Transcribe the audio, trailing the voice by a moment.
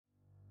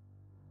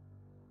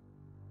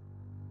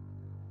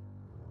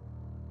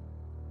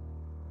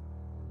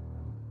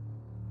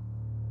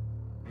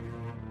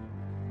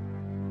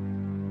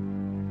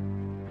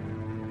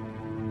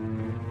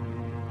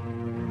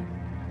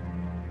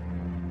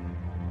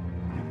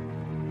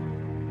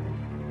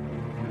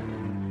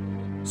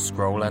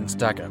Scroll and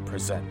Dagger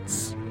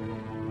presents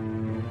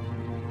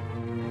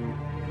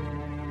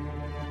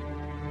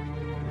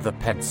The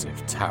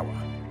Pensive Tower.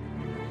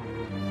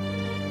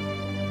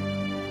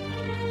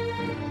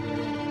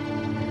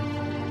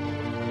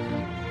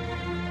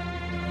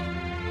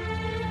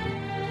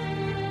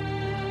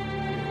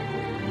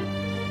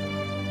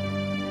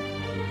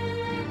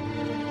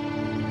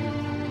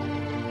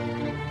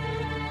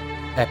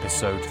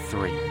 Episode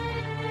 3.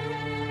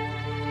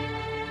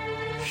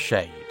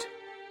 Shade.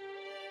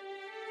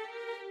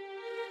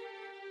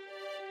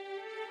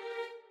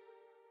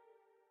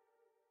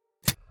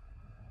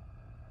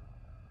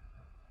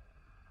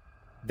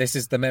 This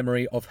is the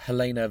memory of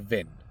Helena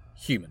Vinn,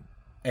 human,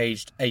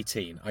 aged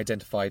 18,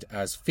 identified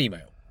as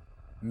female.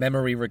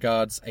 Memory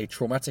regards a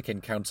traumatic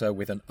encounter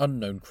with an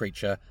unknown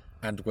creature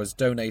and was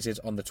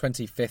donated on the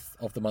 25th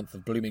of the month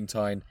of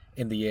Bloomingtine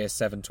in the year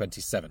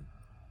 727.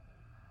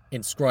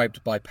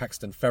 Inscribed by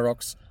Paxton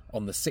Ferox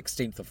on the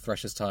 16th of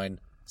Thresherstine,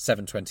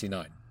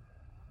 729.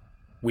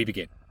 We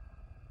begin.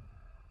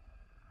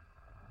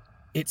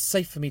 It's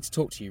safe for me to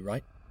talk to you,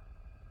 right?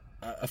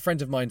 A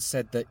friend of mine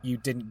said that you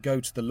didn't go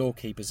to the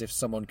lawkeepers if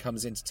someone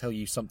comes in to tell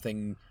you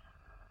something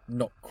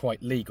not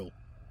quite legal.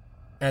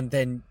 And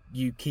then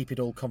you keep it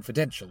all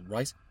confidential,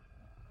 right?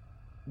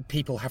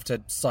 People have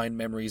to sign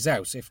memories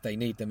out if they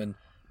need them, and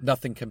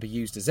nothing can be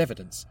used as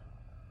evidence.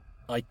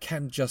 I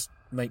can just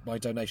make my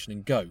donation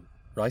and go,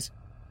 right?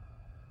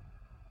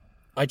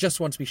 I just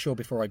want to be sure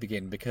before I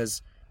begin,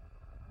 because,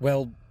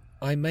 well,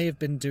 I may have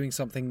been doing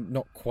something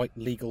not quite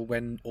legal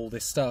when all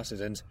this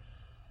started, and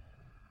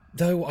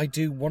though I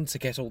do want to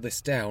get all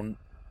this down,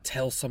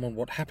 tell someone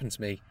what happened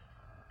to me,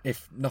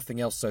 if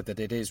nothing else so that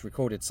it is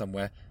recorded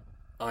somewhere,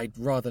 I'd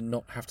rather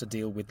not have to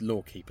deal with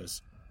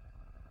lawkeepers.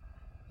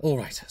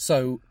 Alright,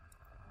 so,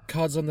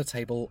 cards on the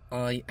table,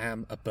 I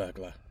am a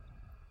burglar.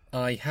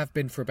 I have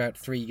been for about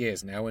 3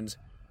 years now, and,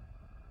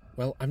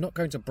 well, I'm not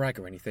going to brag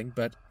or anything,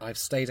 but I've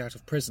stayed out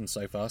of prison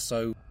so far,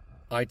 so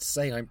I'd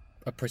say I'm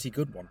a pretty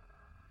good one.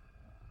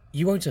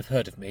 You won't have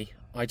heard of me.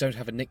 I don't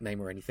have a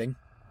nickname or anything.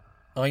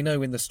 I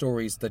know in the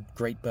stories the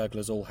great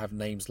burglars all have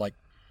names like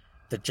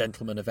the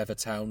Gentleman of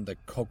Evertown, the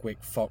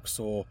Cogwick Fox,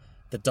 or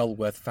the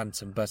Dulworth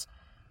Phantom, but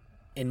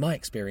in my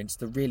experience,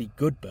 the really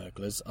good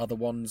burglars are the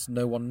ones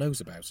no one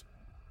knows about.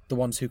 The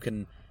ones who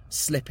can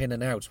slip in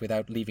and out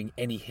without leaving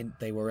any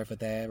hint they were ever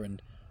there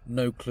and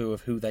no clue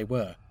of who they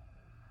were.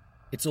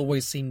 It's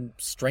always seemed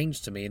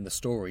strange to me in the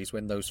stories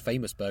when those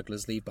famous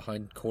burglars leave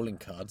behind calling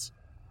cards.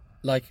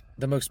 Like,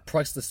 the most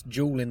priceless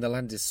jewel in the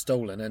land is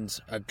stolen and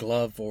a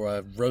glove or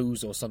a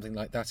rose or something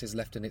like that is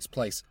left in its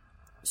place.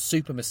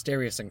 Super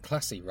mysterious and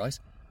classy, right?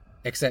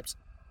 Except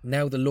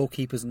now the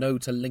lawkeepers know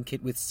to link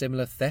it with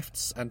similar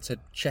thefts and to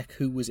check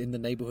who was in the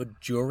neighbourhood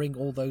during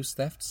all those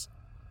thefts.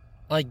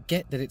 I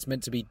get that it's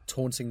meant to be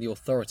taunting the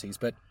authorities,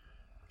 but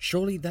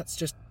surely that's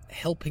just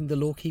helping the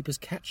lawkeepers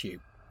catch you.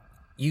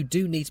 You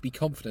do need to be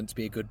confident to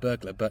be a good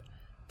burglar, but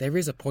there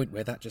is a point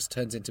where that just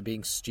turns into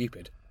being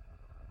stupid.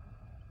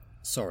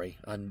 Sorry,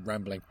 I'm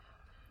rambling.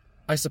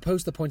 I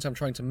suppose the point I'm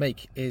trying to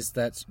make is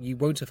that you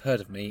won't have heard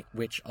of me,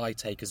 which I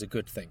take as a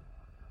good thing.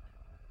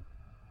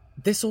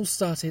 This all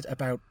started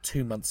about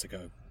 2 months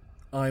ago.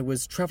 I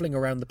was travelling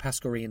around the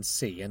Pascarean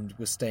Sea and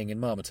was staying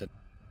in Marmaton.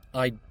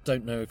 I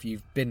don't know if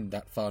you've been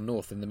that far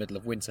north in the middle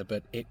of winter,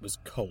 but it was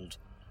cold.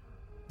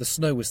 The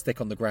snow was thick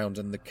on the ground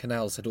and the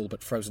canals had all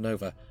but frozen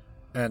over,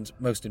 and,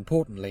 most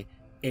importantly,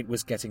 it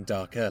was getting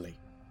dark early.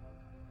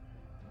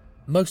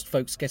 Most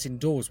folks get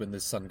indoors when the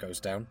sun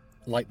goes down,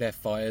 light their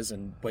fires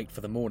and wait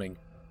for the morning.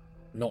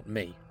 Not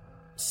me.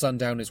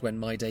 Sundown is when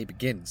my day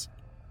begins.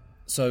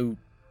 So,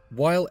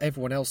 while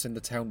everyone else in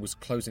the town was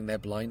closing their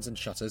blinds and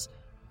shutters,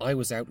 I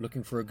was out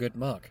looking for a good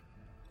mark.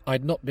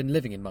 I'd not been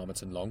living in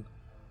Marmaton long.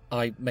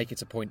 I make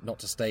it a point not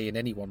to stay in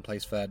any one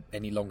place for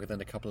any longer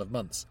than a couple of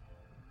months.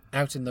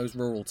 Out in those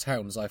rural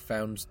towns I've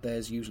found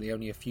there's usually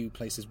only a few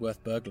places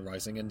worth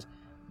burglarising, and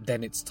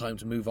then it's time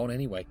to move on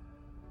anyway.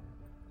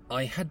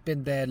 I had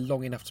been there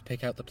long enough to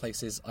pick out the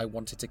places I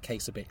wanted to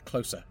case a bit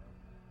closer.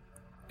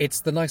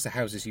 It's the nicer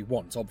houses you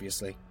want,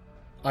 obviously.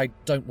 I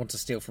don't want to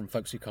steal from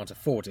folks who can't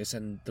afford it,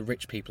 and the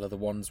rich people are the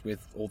ones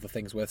with all the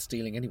things worth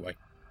stealing anyway.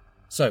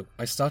 So,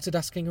 I started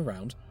asking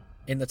around,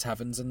 in the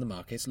taverns and the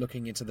markets,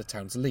 looking into the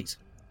town's elite.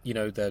 You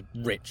know, the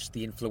rich,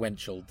 the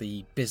influential,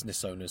 the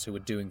business owners who are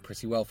doing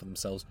pretty well for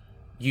themselves,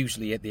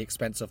 usually at the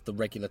expense of the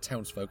regular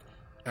townsfolk,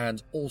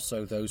 and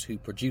also those who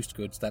produced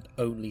goods that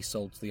only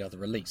sold to the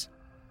other elite.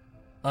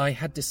 I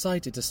had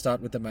decided to start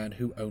with the man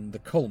who owned the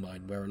coal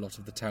mine where a lot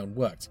of the town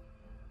worked.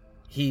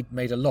 He'd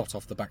made a lot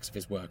off the backs of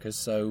his workers,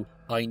 so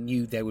I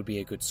knew there would be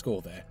a good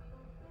score there.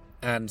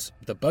 And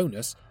the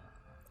bonus,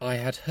 I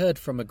had heard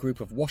from a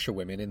group of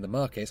washerwomen in the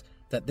market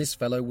that this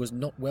fellow was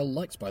not well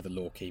liked by the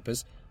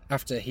lawkeepers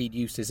after he'd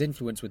used his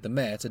influence with the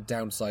mayor to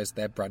downsize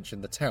their branch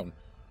in the town,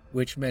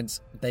 which meant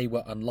they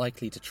were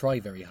unlikely to try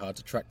very hard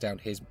to track down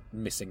his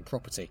missing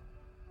property.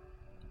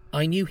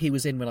 I knew he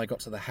was in when I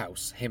got to the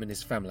house, him and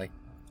his family.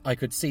 I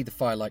could see the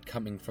firelight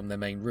coming from their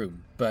main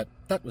room, but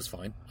that was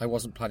fine. I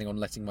wasn't planning on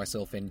letting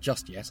myself in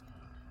just yet.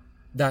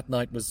 That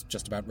night was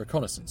just about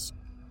reconnaissance,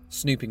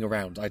 snooping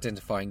around,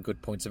 identifying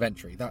good points of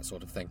entry, that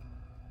sort of thing.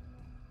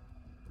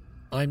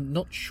 I'm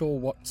not sure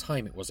what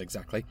time it was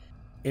exactly.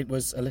 It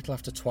was a little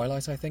after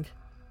twilight, I think.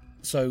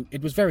 So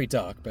it was very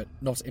dark, but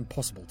not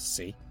impossible to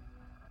see.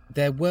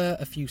 There were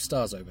a few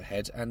stars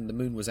overhead, and the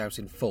moon was out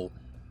in full.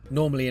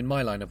 Normally in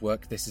my line of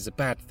work, this is a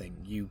bad thing.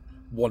 You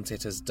want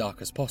it as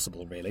dark as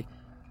possible, really.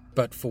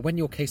 But for when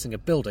you're casing a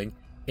building,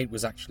 it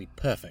was actually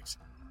perfect.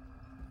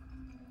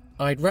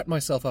 I'd wrapped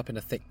myself up in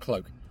a thick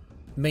cloak,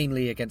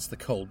 mainly against the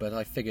cold, but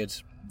I figured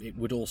it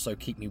would also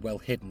keep me well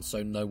hidden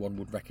so no one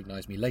would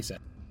recognise me later.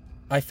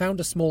 I found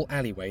a small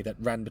alleyway that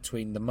ran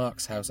between the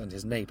Mark's house and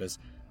his neighbour's.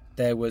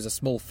 There was a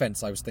small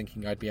fence I was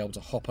thinking I'd be able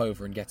to hop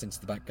over and get into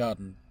the back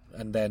garden,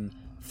 and then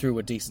through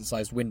a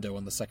decent-sized window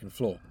on the second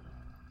floor.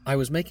 I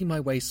was making my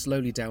way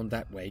slowly down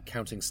that way,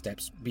 counting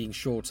steps, being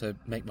sure to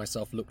make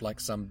myself look like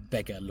some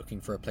beggar looking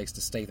for a place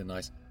to stay the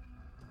night.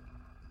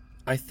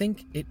 I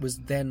think it was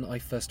then I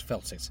first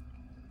felt it.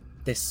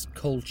 This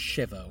cold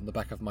shiver on the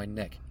back of my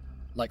neck,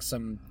 like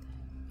some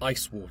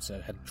ice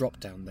water had dropped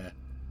down there.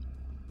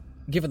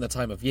 Given the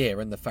time of year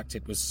and the fact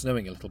it was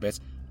snowing a little bit,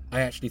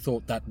 I actually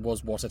thought that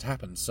was what had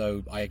happened,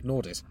 so I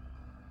ignored it.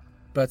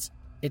 But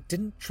it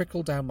didn't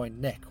trickle down my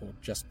neck or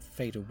just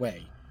fade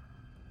away.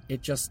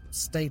 It just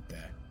stayed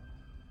there.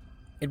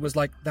 It was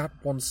like that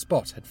one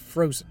spot had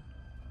frozen.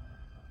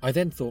 I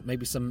then thought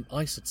maybe some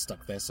ice had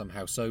stuck there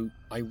somehow, so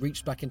I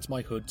reached back into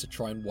my hood to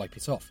try and wipe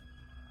it off.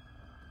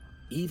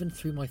 Even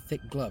through my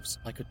thick gloves,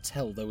 I could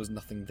tell there was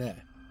nothing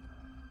there.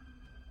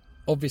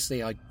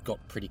 Obviously, I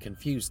got pretty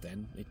confused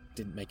then. It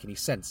didn't make any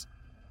sense.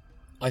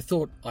 I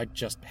thought I'd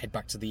just head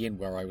back to the inn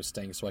where I was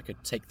staying so I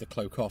could take the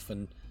cloak off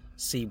and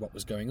see what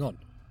was going on.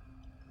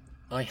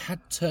 I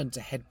had turned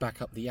to head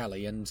back up the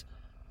alley and,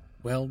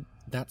 well,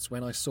 that's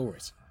when I saw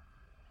it.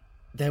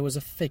 There was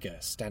a figure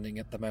standing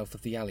at the mouth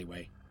of the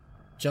alleyway.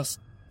 Just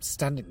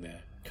standing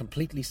there,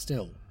 completely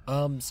still,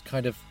 arms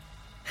kind of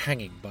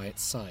hanging by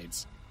its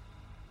sides.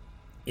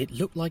 It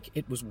looked like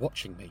it was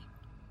watching me.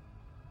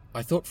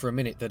 I thought for a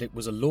minute that it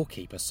was a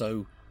lawkeeper,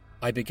 so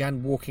I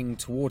began walking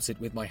towards it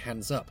with my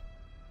hands up.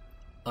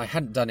 I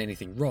hadn't done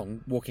anything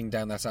wrong. Walking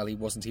down that alley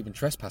wasn't even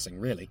trespassing,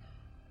 really.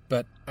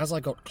 But as I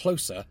got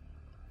closer,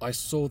 I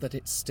saw that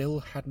it still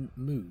hadn't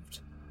moved.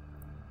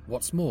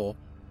 What's more,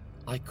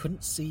 I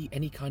couldn't see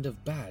any kind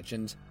of badge,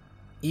 and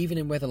even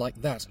in weather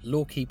like that,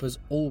 lawkeepers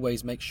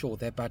always make sure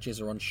their badges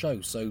are on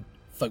show so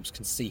folks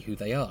can see who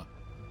they are.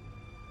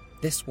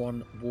 This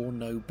one wore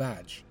no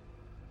badge.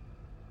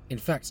 In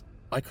fact,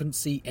 I couldn't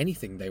see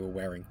anything they were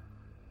wearing.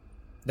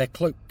 Their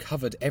cloak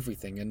covered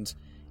everything, and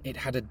it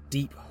had a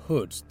deep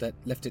hood that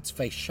left its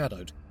face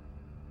shadowed.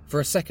 For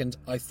a second,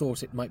 I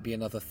thought it might be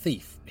another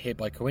thief, here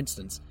by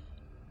coincidence,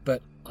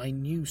 but I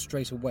knew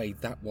straight away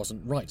that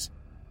wasn't right.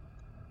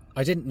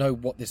 I didn't know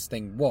what this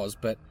thing was,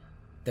 but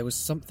there was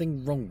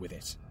something wrong with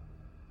it.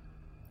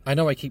 I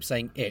know I keep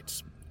saying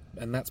it,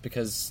 and that's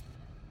because,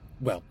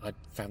 well, I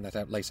found that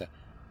out later.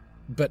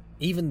 But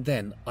even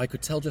then, I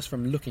could tell just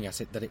from looking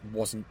at it that it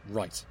wasn't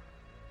right.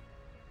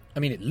 I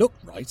mean, it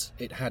looked right.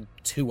 It had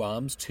 2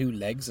 arms, 2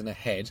 legs, and a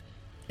head.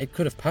 It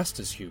could have passed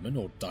as human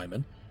or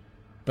daimon,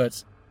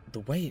 but the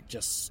way it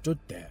just stood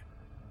there,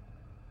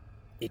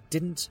 it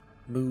didn't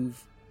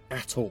move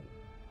at all.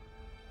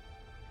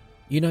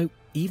 You know,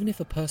 even if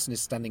a person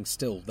is standing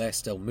still, they're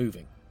still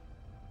moving.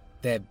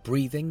 They're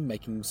breathing,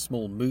 making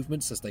small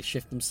movements as they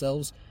shift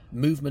themselves,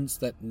 movements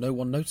that no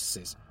one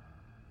notices.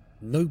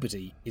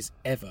 Nobody is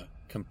ever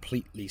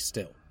completely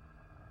still.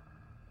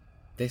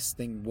 This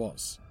thing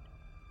was.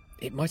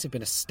 It might have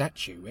been a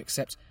statue,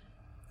 except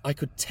I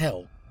could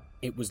tell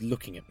it was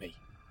looking at me.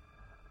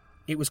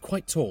 It was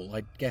quite tall,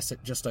 I'd guess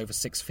at just over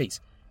 6 feet,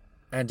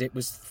 and it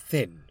was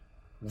thin,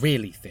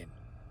 really thin.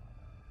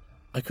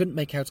 I couldn't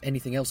make out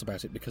anything else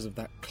about it because of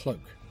that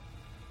cloak.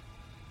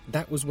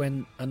 That was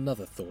when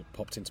another thought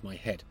popped into my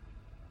head.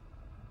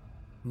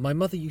 My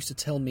mother used to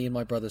tell me and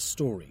my brother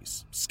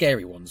stories,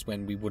 scary ones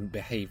when we wouldn't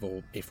behave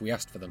or if we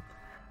asked for them.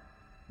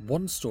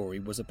 One story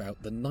was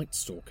about the Night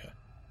Stalker.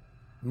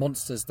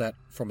 Monsters that,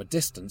 from a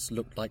distance,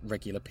 looked like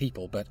regular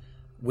people, but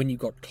when you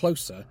got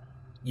closer,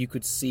 you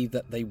could see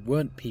that they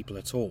weren't people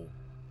at all.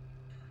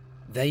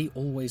 They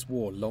always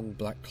wore long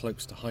black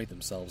cloaks to hide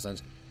themselves,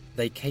 and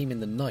they came in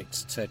the night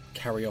to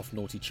carry off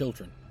naughty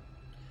children.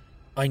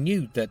 I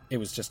knew that it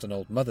was just an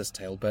old mother's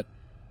tale, but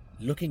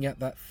looking at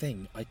that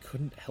thing, I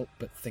couldn't help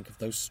but think of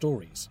those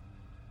stories.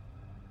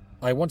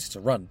 I wanted to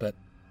run, but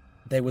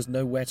there was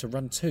nowhere to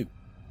run to.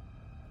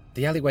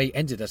 The alleyway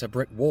ended at a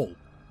brick wall.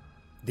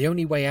 The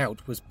only way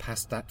out was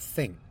past that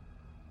thing.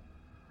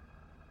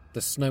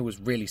 The snow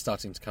was really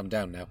starting to come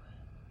down now.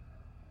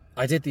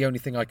 I did the only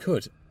thing I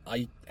could.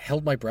 I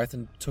held my breath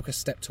and took a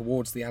step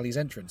towards the alley's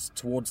entrance,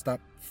 towards that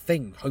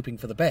thing, hoping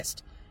for the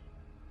best.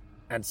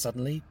 And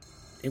suddenly,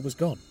 it was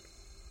gone.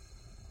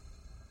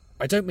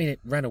 I don't mean it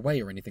ran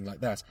away or anything like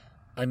that.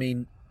 I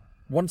mean,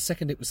 1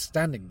 second it was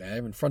standing there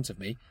in front of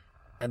me,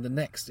 and the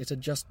next it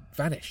had just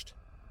vanished.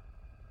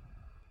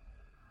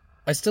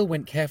 I still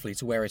went carefully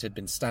to where it had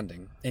been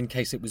standing, in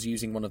case it was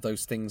using one of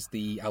those things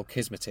the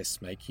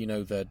alchismatists make, you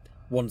know, the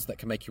ones that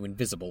can make you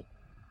invisible.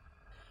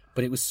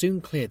 But it was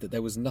soon clear that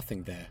there was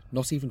nothing there,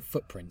 not even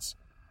footprints.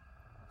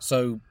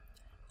 So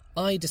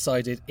I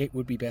decided it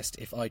would be best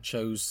if I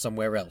chose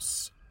somewhere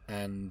else,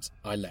 and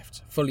I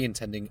left, fully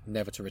intending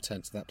never to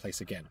return to that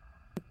place again.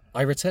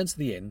 I returned to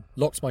the inn,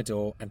 locked my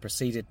door, and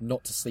proceeded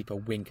not to sleep a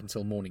wink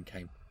until morning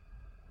came.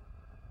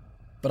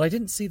 But I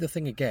didn't see the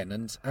thing again,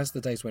 and as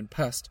the days went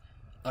past,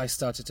 I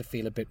started to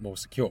feel a bit more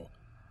secure.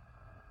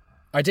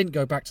 I didn't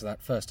go back to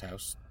that first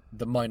house.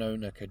 The mine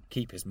owner could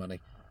keep his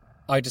money.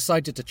 I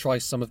decided to try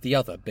some of the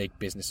other big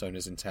business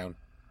owners in town.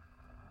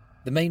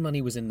 The main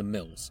money was in the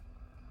mills.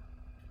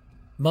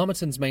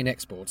 Marmitton's main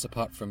exports,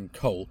 apart from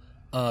coal,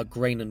 are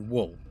grain and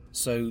wool,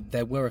 so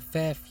there were a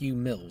fair few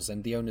mills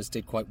and the owners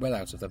did quite well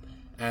out of them,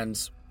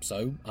 and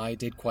so I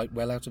did quite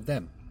well out of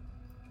them.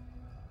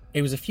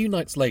 It was a few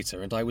nights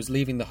later and I was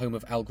leaving the home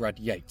of Algrad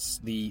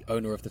Yates, the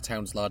owner of the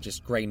town's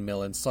largest grain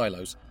mill and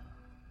silos.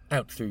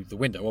 Out through the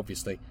window,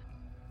 obviously.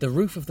 The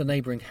roof of the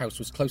neighbouring house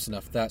was close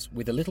enough that,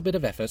 with a little bit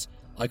of effort,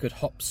 I could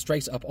hop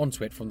straight up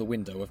onto it from the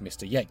window of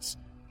Mr. Yates.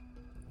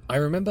 I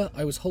remember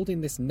I was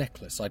holding this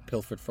necklace I'd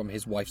pilfered from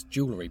his wife's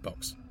jewellery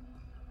box.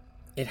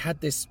 It had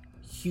this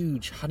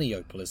huge honey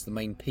opal as the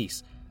main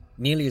piece,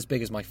 nearly as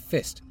big as my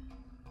fist.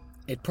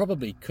 It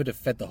probably could have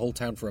fed the whole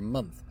town for a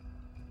month.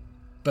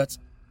 But,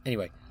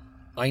 anyway,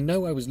 I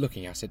know I was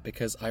looking at it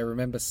because I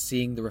remember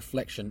seeing the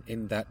reflection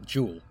in that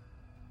jewel.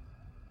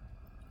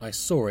 I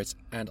saw it,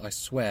 and I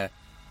swear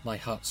my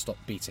heart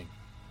stopped beating.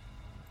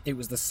 It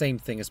was the same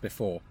thing as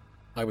before,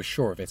 I was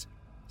sure of it,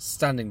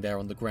 standing there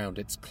on the ground,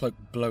 its cloak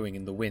blowing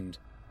in the wind.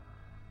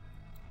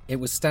 It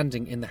was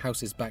standing in the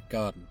house's back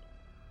garden.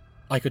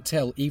 I could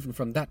tell even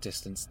from that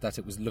distance that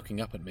it was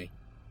looking up at me.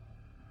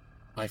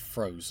 I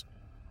froze,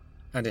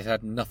 and it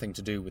had nothing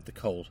to do with the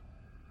cold.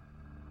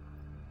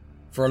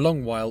 For a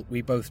long while,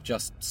 we both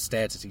just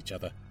stared at each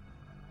other.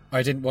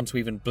 I didn't want to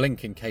even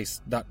blink in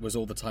case that was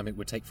all the time it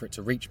would take for it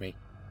to reach me.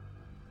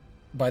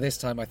 By this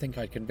time, I think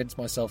I'd convinced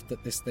myself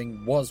that this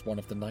thing was one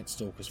of the Night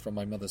Stalkers from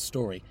my mother's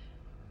story,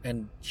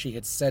 and she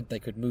had said they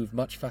could move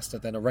much faster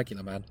than a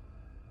regular man.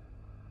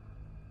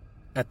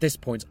 At this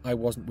point, I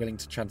wasn't willing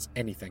to chance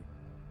anything.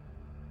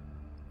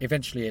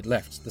 Eventually it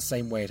left, the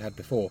same way it had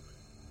before.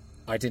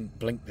 I didn't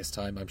blink this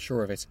time, I'm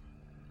sure of it.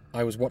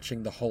 I was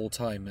watching the whole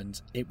time,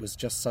 and it was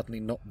just suddenly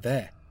not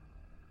there.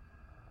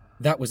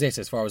 That was it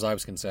as far as I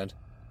was concerned.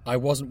 I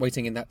wasn't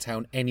waiting in that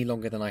town any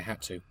longer than I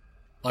had to.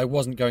 I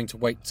wasn't going to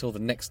wait till the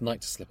next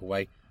night to slip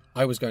away.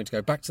 I was going to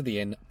go back to the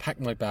inn, pack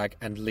my bag,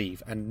 and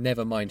leave, and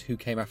never mind who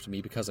came after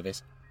me because of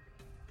it.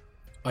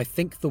 I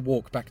think the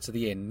walk back to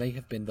the inn may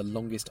have been the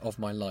longest of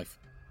my life.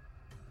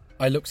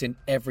 I looked in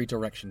every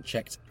direction,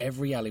 checked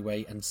every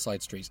alleyway and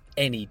side street,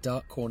 any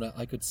dark corner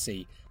I could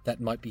see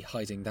that might be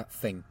hiding that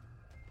thing.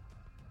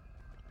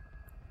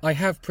 I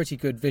have pretty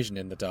good vision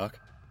in the dark.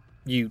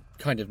 You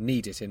kind of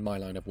need it in my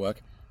line of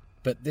work,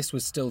 but this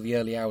was still the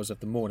early hours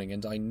of the morning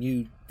and I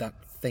knew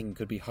that thing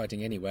could be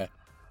hiding anywhere.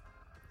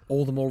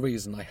 All the more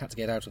reason I had to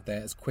get out of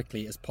there as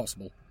quickly as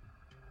possible.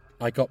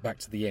 I got back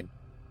to the inn.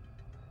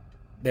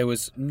 There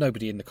was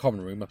nobody in the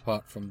common room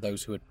apart from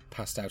those who had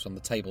passed out on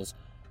the tables,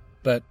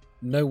 but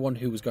no one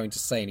who was going to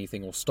say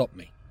anything or stop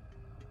me.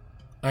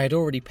 I had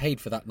already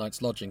paid for that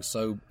night's lodging,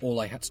 so all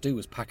I had to do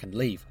was pack and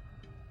leave.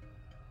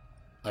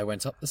 I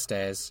went up the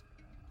stairs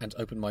and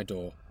opened my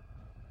door,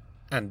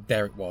 and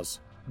there it was,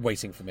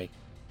 waiting for me.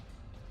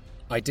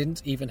 I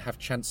didn't even have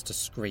chance to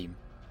scream.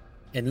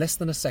 In less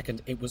than a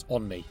second, it was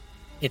on me.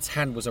 Its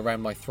hand was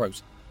around my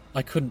throat.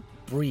 I couldn't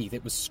breathe,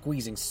 it was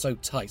squeezing so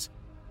tight.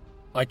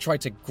 I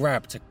tried to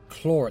grab, to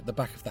claw at the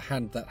back of the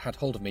hand that had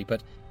hold of me,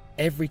 but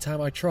every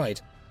time I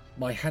tried,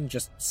 my hand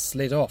just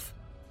slid off.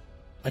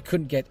 I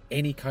couldn't get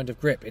any kind of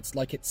grip, it's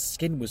like its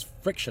skin was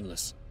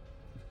frictionless.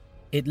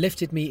 It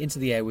lifted me into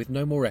the air with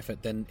no more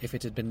effort than if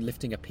it had been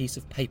lifting a piece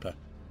of paper.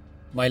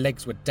 My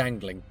legs were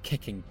dangling,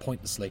 kicking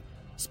pointlessly.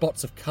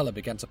 Spots of colour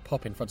began to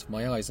pop in front of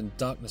my eyes and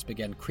darkness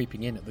began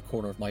creeping in at the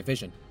corner of my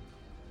vision.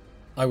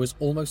 I was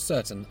almost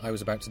certain I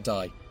was about to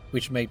die,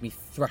 which made me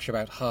thrash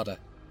about harder.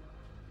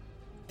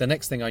 The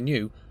next thing I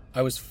knew,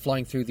 I was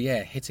flying through the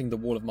air, hitting the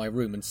wall of my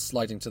room and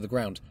sliding to the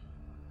ground.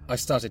 I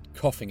started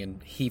coughing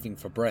and heaving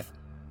for breath.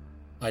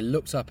 I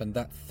looked up and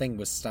that thing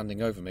was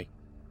standing over me.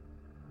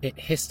 It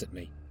hissed at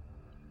me.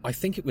 I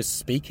think it was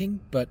speaking,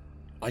 but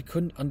I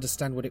couldn't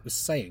understand what it was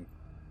saying.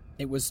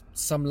 It was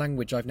some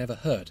language I've never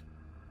heard.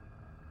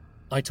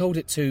 I told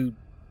it to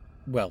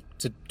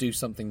do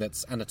something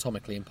that's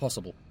anatomically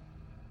impossible.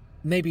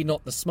 Maybe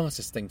not the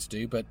smartest thing to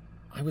do, but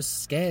I was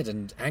scared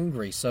and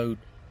angry, so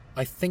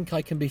I think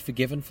I can be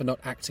forgiven for not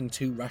acting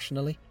too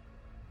rationally.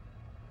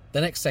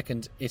 The next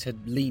second, it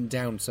had leaned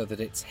down so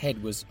that its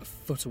head was a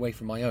foot away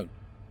from my own.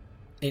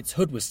 Its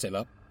hood was still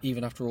up,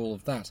 even after all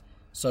of that,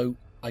 so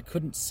I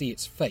couldn't see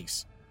its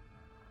face.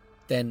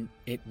 Then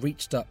it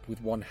reached up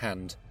with one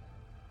hand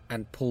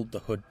and pulled the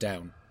hood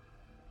down.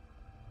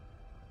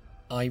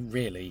 I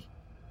really,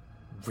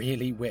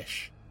 really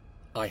wish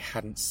I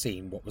hadn't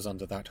seen what was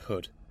under that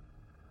hood.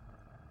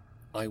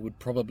 I would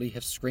probably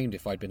have screamed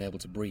if I'd been able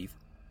to breathe.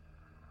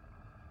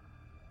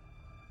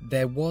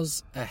 There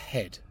was a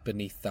head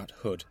beneath that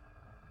hood,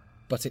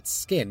 but its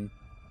skin...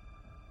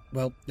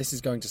 Well, this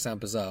is going to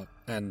sound bizarre,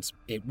 and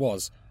it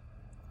was.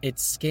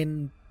 Its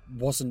skin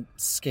wasn't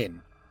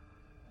skin.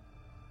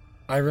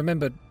 I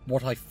remembered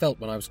what I felt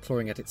when I was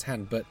clawing at its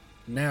hand, but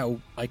now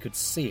I could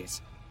see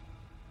it.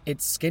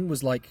 Its skin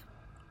was like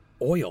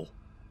oil.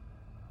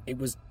 It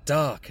was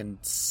dark and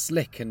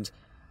slick, and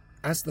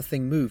as the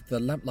thing moved, the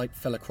lamplight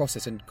fell across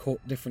it and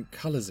caught different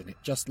colours in it,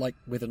 just like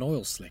with an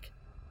oil slick.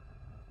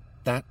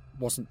 That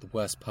wasn't the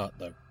worst part,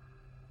 though.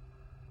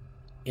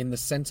 In the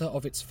centre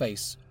of its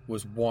face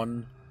was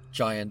one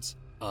giant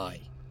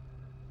eye.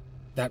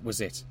 That was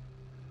it.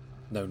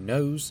 No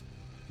nose,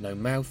 no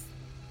mouth,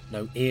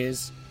 no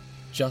ears,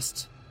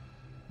 just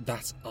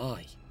that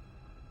eye.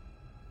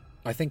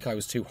 I think I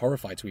was too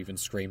horrified to even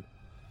scream.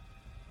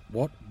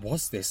 What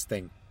was this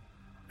thing?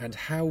 And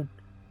how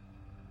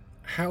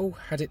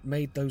had it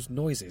made those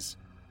noises?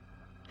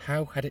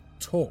 How had it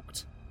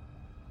talked?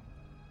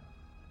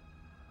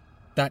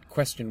 That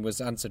question was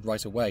answered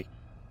right away.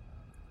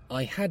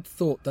 I had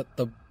thought that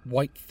the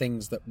white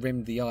things that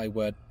rimmed the eye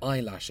were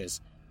eyelashes.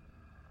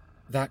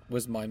 That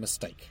was my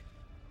mistake.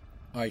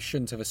 I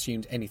shouldn't have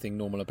assumed anything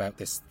normal about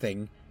this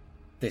thing,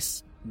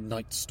 this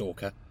night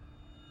stalker.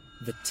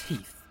 The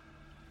teeth,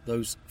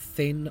 those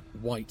thin,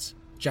 white,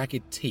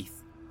 jagged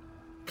teeth,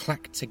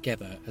 clacked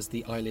together as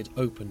the eyelid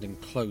opened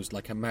and closed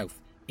like a mouth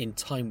in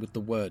time with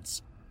the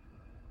words.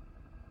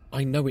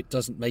 I know it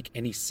doesn't make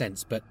any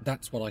sense, but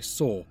that's what I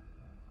saw.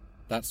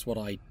 That's what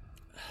I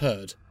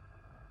heard.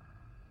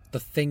 The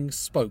thing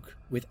spoke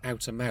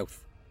without a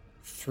mouth,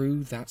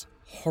 through that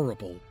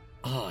horrible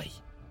eye.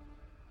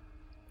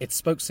 It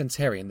spoke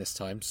Centurion this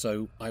time,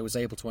 so I was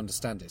able to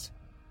understand it.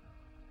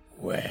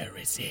 "Where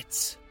is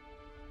it?"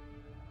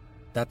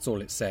 That's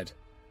all it said.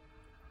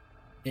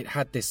 It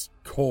had this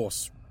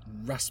coarse,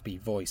 raspy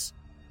voice.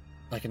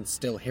 I can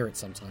still hear it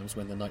sometimes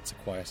when the nights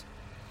are quiet.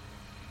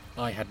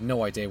 I had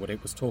no idea what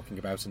it was talking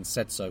about and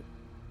said so.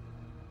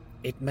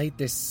 It made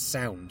this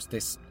sound,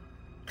 this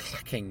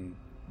clacking,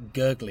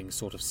 gurgling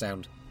sort of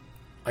sound.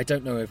 I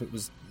don't know if it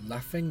was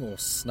laughing or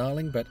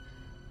snarling, but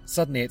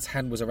suddenly its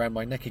hand was around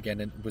my neck again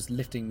and was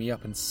lifting me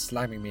up and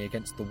slamming me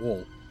against the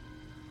wall.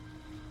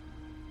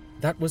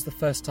 That was the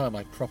first time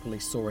I properly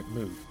saw it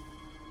move.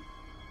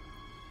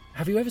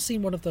 Have you ever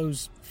seen one of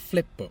those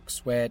flip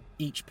books where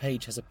each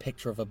page has a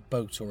picture of a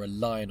boat or a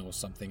lion or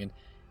something, and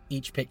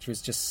each picture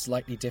is just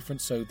slightly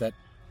different so that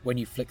when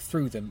you flick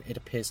through them it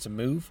appears to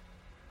move?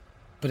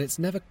 But it's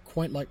never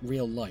quite like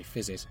real life,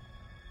 is it?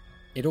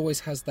 It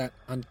always has that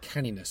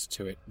uncanniness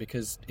to it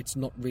because it's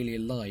not really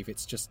alive,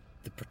 it's just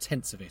the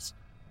pretense of it.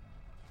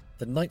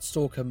 The Night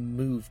Stalker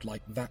moved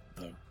like that,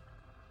 though.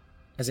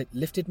 As it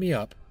lifted me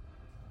up,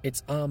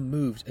 its arm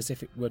moved as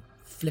if it were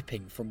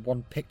flipping from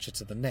one picture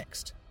to the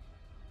next.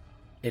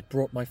 It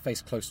brought my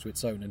face close to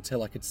its own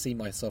until I could see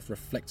myself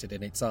reflected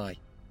in its eye.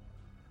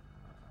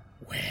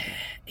 "Where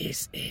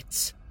is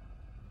it?"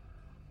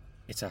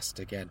 it asked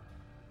again.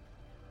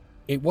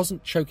 It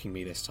wasn't choking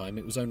me this time,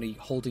 it was only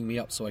holding me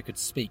up so I could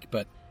speak,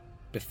 but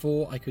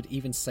before I could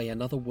even say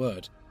another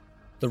word,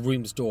 the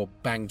room's door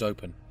banged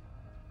open.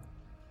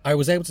 I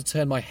was able to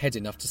turn my head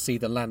enough to see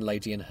the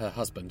landlady and her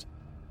husband.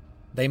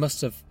 They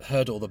must have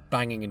heard all the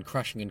banging and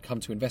crashing and come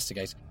to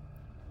investigate.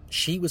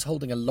 She was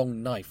holding a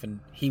long knife and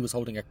he was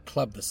holding a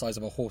club the size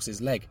of a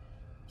horse's leg.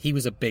 He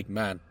was a big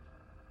man.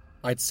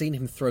 I'd seen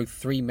him throw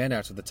 3 men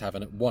out of the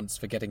tavern at once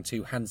for getting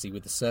too handsy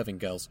with the serving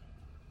girls.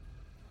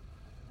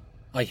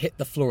 I hit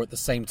the floor at the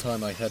same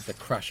time I heard the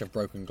crash of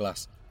broken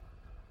glass.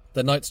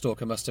 The Night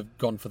Stalker must have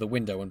gone for the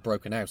window and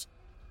broken out.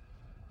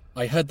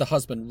 I heard the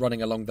husband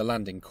running along the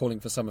landing, calling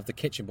for some of the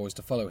kitchen boys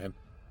to follow him.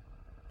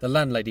 The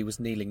landlady was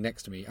kneeling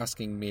next to me,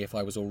 asking me if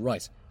I was all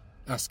right,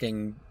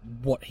 asking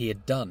what he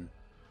had done.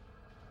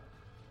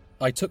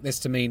 I took this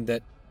to mean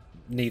that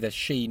neither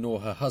she nor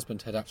her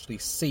husband had actually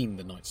seen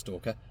the Night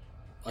Stalker.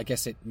 I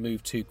guess it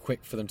moved too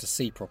quick for them to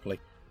see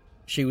properly.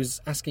 She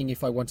was asking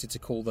if I wanted to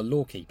call the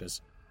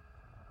lawkeepers.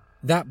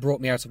 That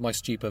brought me out of my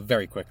stupor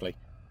very quickly.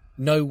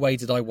 No way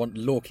did I want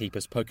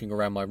lawkeepers poking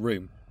around my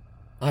room.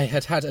 I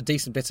had had a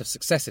decent bit of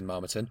success in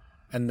Marmaton,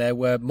 and there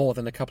were more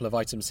than a couple of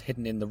items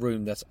hidden in the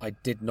room that I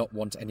did not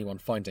want anyone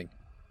finding.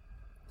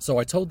 So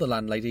I told the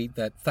landlady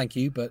that thank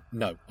you, but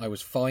no, I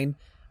was fine,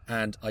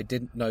 and I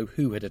didn't know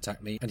who had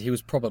attacked me, and he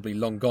was probably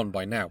long gone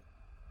by now.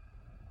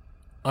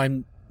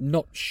 I'm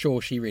not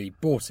sure she really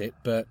bought it,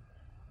 but,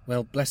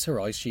 well, bless her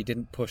eyes, she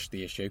didn't push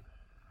the issue.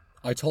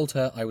 I told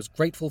her I was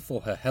grateful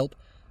for her help,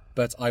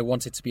 but I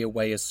wanted to be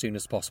away as soon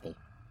as possible.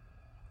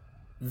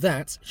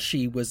 That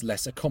she was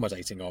less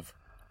accommodating of.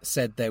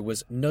 Said there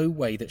was no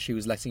way that she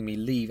was letting me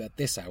leave at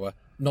this hour,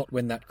 not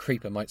when that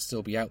creeper might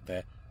still be out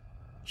there.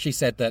 She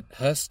said that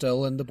her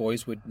Sturl and the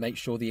boys would make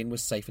sure the inn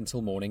was safe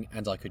until morning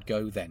and I could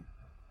go then.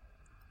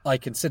 I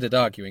considered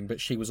arguing,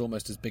 but she was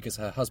almost as big as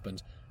her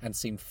husband and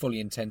seemed fully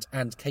intent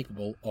and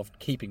capable of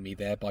keeping me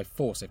there by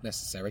force if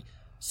necessary,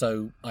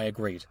 so I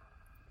agreed.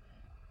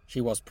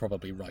 She was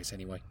probably right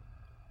anyway.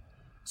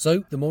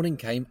 So the morning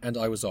came and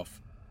I was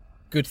off.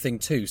 Good thing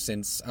too,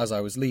 since as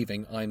I was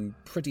leaving, I'm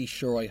pretty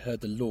sure I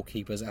heard the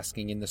lawkeepers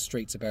asking in the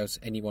streets about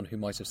anyone who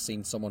might have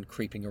seen someone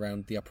creeping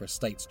around the upper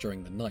estates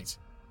during the night.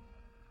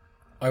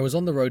 I was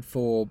on the road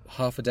for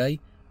half a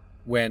day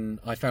when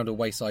I found a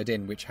wayside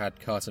inn which had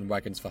cart and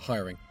wagons for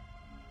hiring.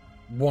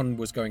 One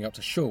was going up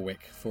to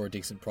Shorewick for a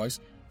decent price,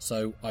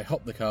 so I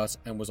hopped the cart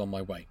and was on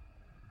my way.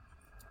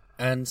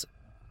 And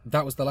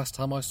that was the last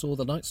time I saw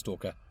the Night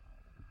Stalker.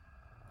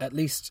 At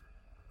least,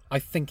 I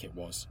think it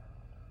was.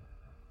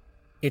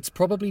 It's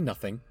probably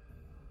nothing,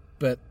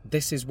 but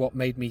this is what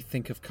made me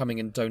think of coming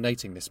and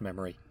donating this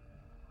memory.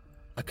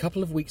 A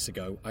couple of weeks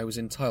ago, I was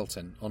in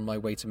Tileton on my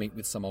way to meet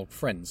with some old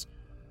friends.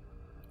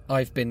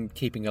 I've been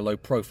keeping a low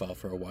profile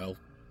for a while,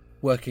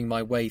 working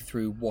my way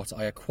through what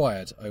I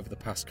acquired over the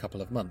past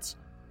couple of months.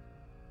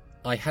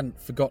 I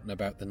hadn't forgotten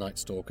about the Night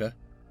Stalker.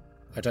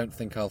 I don't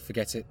think I'll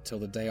forget it till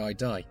the day I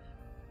die,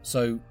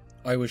 so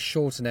I was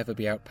sure to never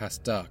be out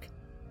past dark.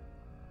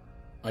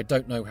 I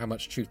don't know how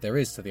much truth there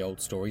is to the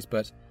old stories,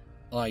 but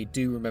I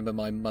do remember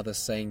my mother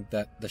saying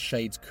that the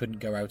shades couldn't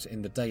go out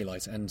in the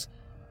daylight, and,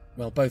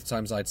 well, both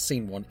times I'd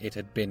seen one, it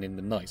had been in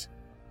the night.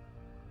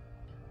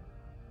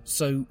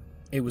 So,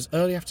 it was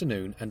early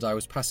afternoon, and I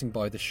was passing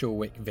by the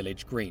Shorewick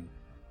village green.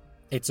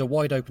 It's a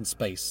wide open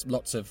space,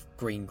 lots of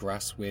green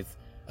grass, with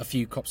a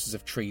few copses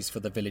of trees for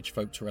the village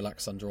folk to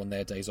relax under on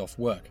their days off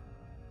work.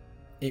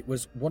 It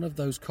was one of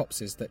those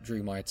copses that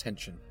drew my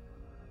attention.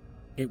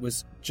 It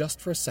was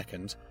just for a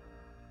second,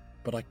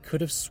 but I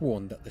could have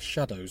sworn that the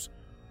shadows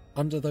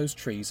under those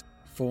trees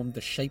formed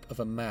the shape of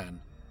a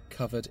man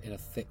covered in a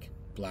thick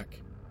black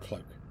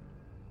cloak.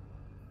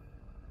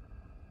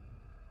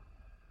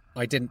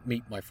 I didn't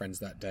meet my friends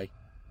that day.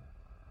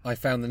 I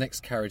found the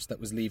next carriage that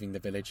was leaving the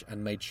village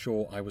and made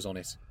sure I was on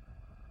it.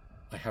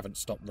 I haven't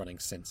stopped running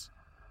since.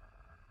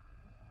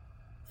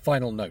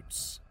 Final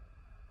notes.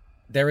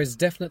 There is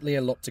definitely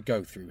a lot to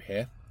go through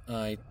here.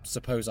 I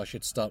suppose I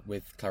should start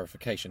with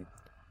clarification.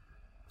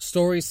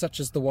 Stories such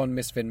as the one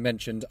Miss Vin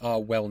mentioned are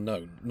well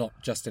known, not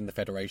just in the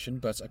Federation,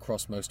 but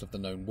across most of the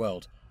known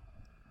world.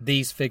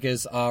 These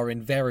figures are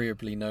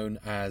invariably known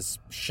as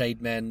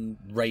shademen,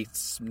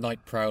 wraiths,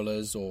 night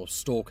prowlers, or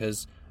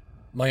stalkers.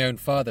 My own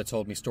father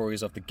told me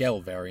stories of the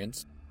Gel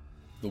variant,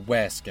 the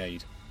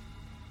Werescade.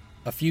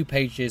 A few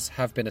pages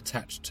have been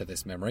attached to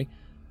this memory,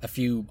 a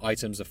few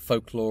items of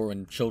folklore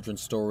and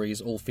children's stories,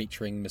 all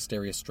featuring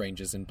mysterious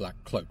strangers in black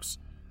cloaks.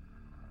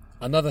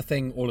 Another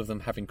thing all of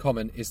them have in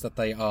common is that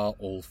they are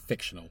all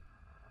fictional.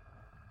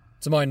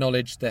 To my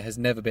knowledge, there has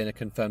never been a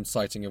confirmed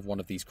sighting of one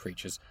of these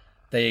creatures.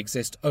 They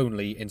exist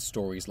only in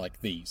stories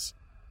like these.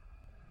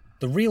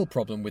 The real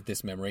problem with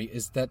this memory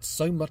is that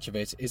so much of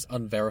it is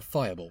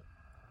unverifiable.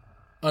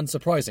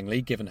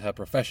 Unsurprisingly, given her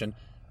profession,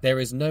 there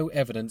is no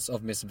evidence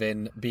of Miss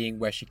Vin being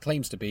where she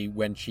claims to be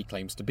when she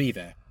claims to be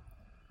there.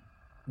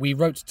 We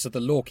wrote to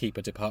the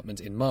Lawkeeper Department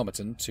in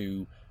Marmerton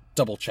to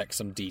double-check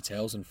some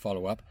details and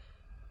follow up.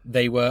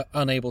 They were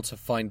unable to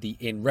find the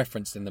inn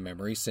referenced in the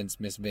memory since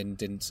Miss Vin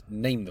didn't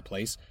name the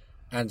place,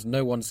 and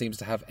no one seems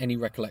to have any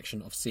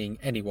recollection of seeing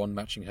anyone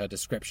matching her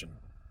description.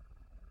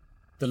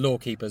 The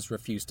Lawkeepers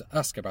refused to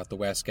ask about the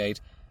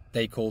Werescade.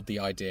 They called the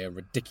idea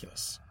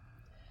ridiculous.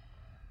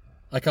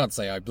 I can't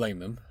say I blame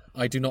them.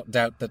 I do not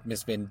doubt that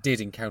Miss Vin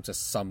did encounter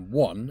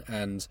someone,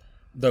 and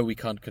though we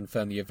can't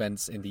confirm the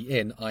events in the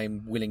inn, I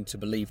am willing to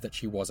believe that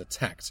she was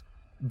attacked.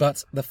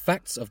 But the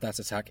facts of that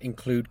attack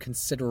include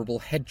considerable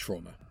head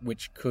trauma,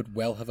 which could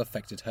well have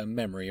affected her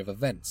memory of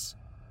events.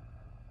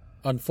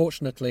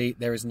 Unfortunately,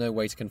 there is no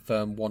way to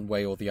confirm one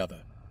way or the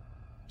other.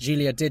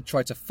 Julia did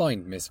try to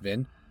find Miss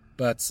Vin,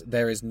 but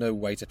there is no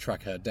way to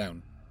track her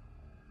down.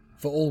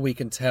 For all we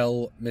can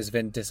tell, Miss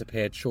Vin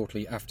disappeared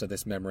shortly after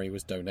this memory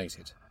was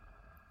donated.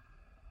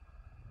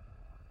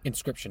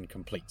 Inscription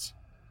complete.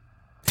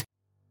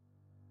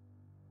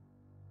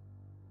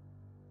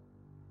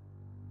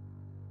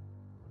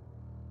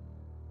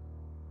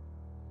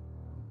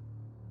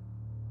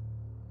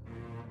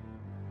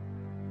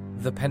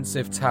 The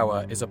Pensive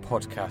Tower is a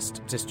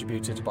podcast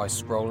distributed by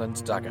Scroll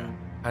and Dagger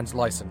and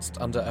licensed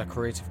under a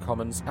Creative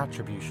Commons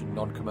Attribution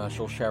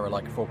Non-Commercial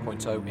Share-alike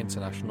 4.0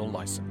 international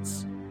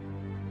license.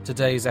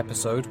 Today's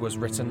episode was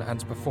written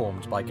and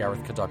performed by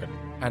Gareth Cadogan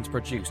and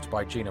produced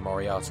by Gina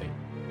Moriarty.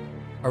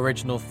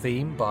 Original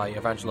theme by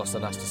Evangelos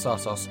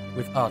Anastasatos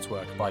with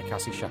artwork by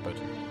Cassie Shepherd.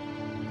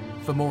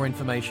 For more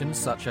information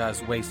such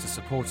as ways to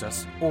support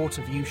us or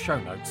to view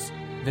show notes,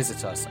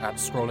 visit us at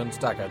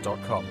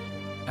scrollanddagger.com.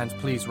 And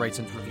please rate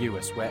and review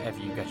us wherever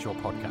you get your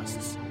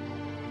podcasts.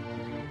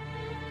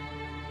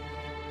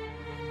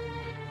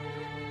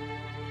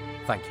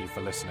 Thank you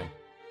for listening.